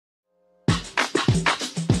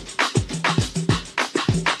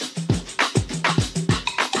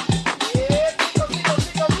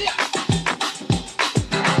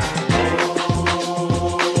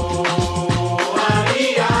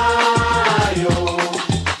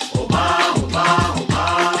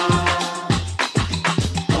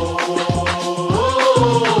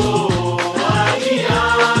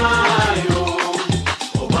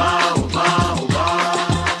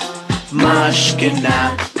get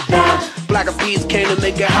now. Black of peas came to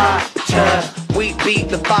make it hotter. We beat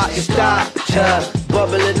the fire starter.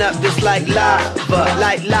 Bubbling up just like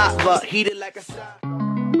lava, heated like a star.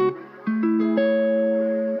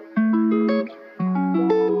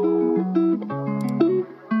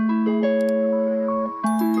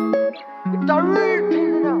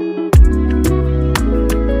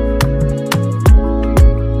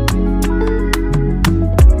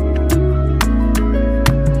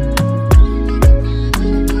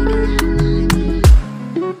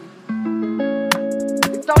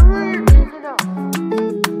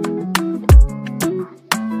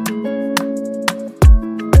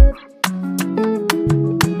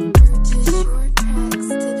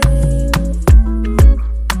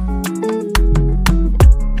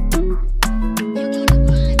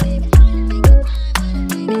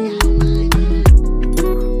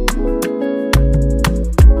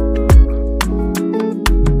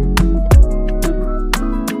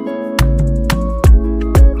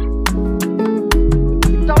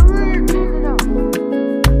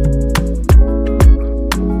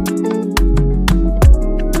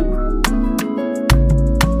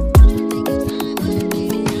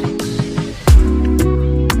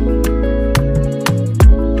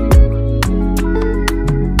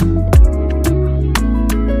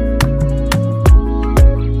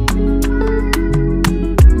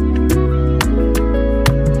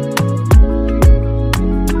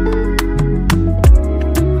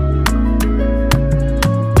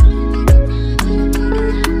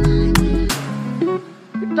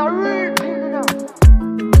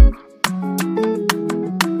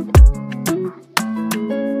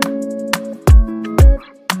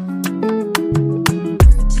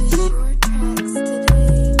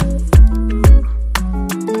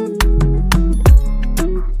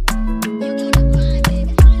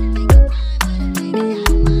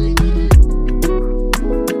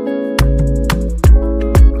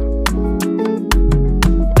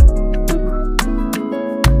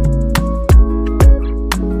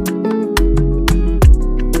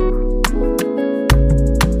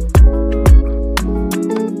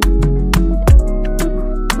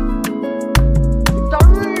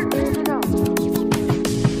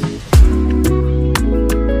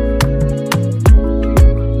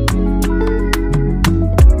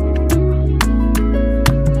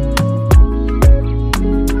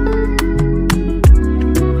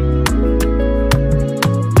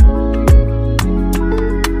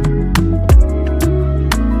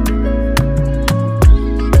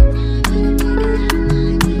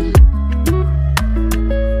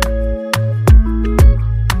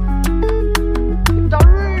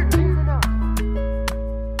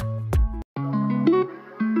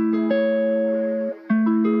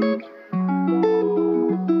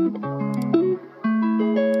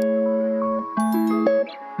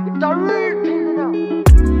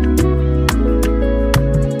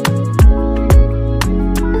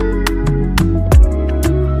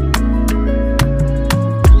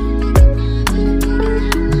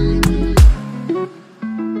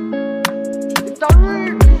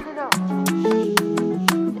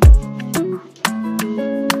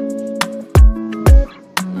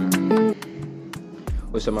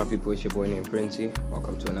 What's up, my people? It's your boy named Princey.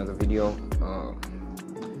 Welcome to another video.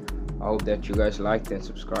 I hope that you guys liked and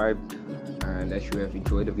subscribed and that you have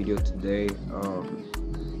enjoyed the video today.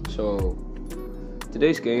 So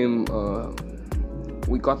today's game,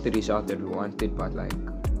 we got the result that we wanted, but like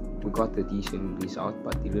we got the decent result,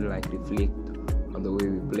 but it didn't like reflect on the way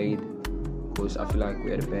we played, because I feel like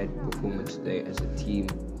we had a bad performance today as a team.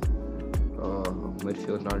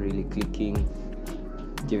 Midfield not really clicking,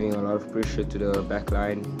 giving a lot of pressure to the back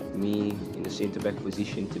line, me in the center back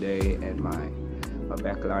position today, and my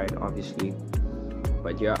back line obviously.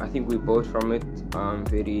 But yeah, I think we both from it. I'm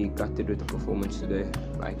very gutted with the performance today.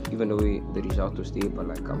 Like, even though the result was there, but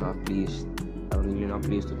like I'm not pleased. I'm really not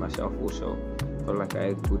pleased with myself also. Felt like I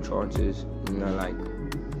had good chances, you know, like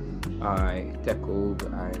I tackled,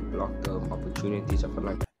 I blocked the opportunities. I felt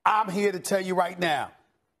like I'm here to tell you right now,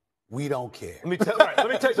 we don't care. Let me tell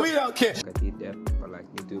you. We don't care. I did that, but like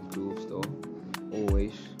need to improve still.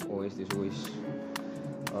 Always, there's always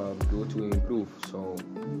do to improve. So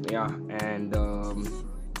yeah, and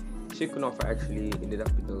second off, I actually ended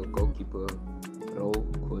up with the goalkeeper role,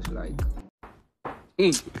 because like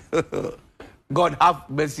God have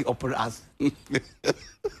mercy upon us.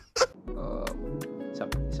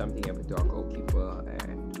 Something happened to our goalkeeper,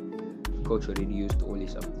 and coach already used all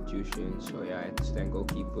his substitutions, so yeah, I had to stand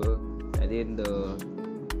goalkeeper. And then the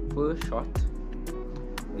first shot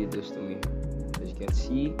did this to me. As you can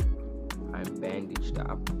see, I'm bandaged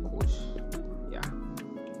up, because yeah,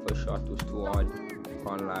 first shot was too hard.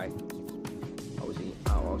 Can't lie.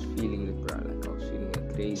 I was feeling it, bro. Like I was feeling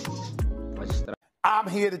it crazy. I just I'm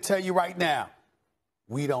here to tell you right now,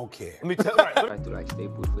 we don't care. Let me tell you. Right. tried to like stay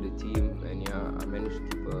put for the team, and yeah, I managed to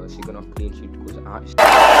keep a second half clean sheet because I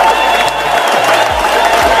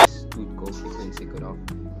stood goalkeeper in second half.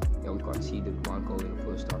 Yeah, we conceded one goal in the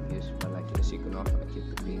first half, yes, but like in the second half, I kept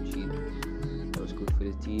the clean sheet. That was good for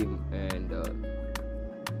the team, and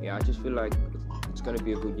yeah, I just feel like it's gonna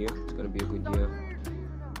be a good year. It's gonna be a good year.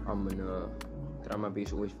 I'm gonna try my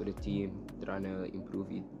best always for the team, trying to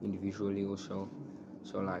improve it individually also.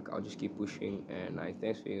 So like I'll just keep pushing, and like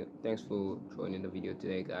thanks for joining the video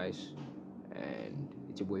today, guys. And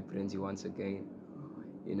it's your boy Prinzy once again.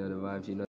 You know the vibes, you know.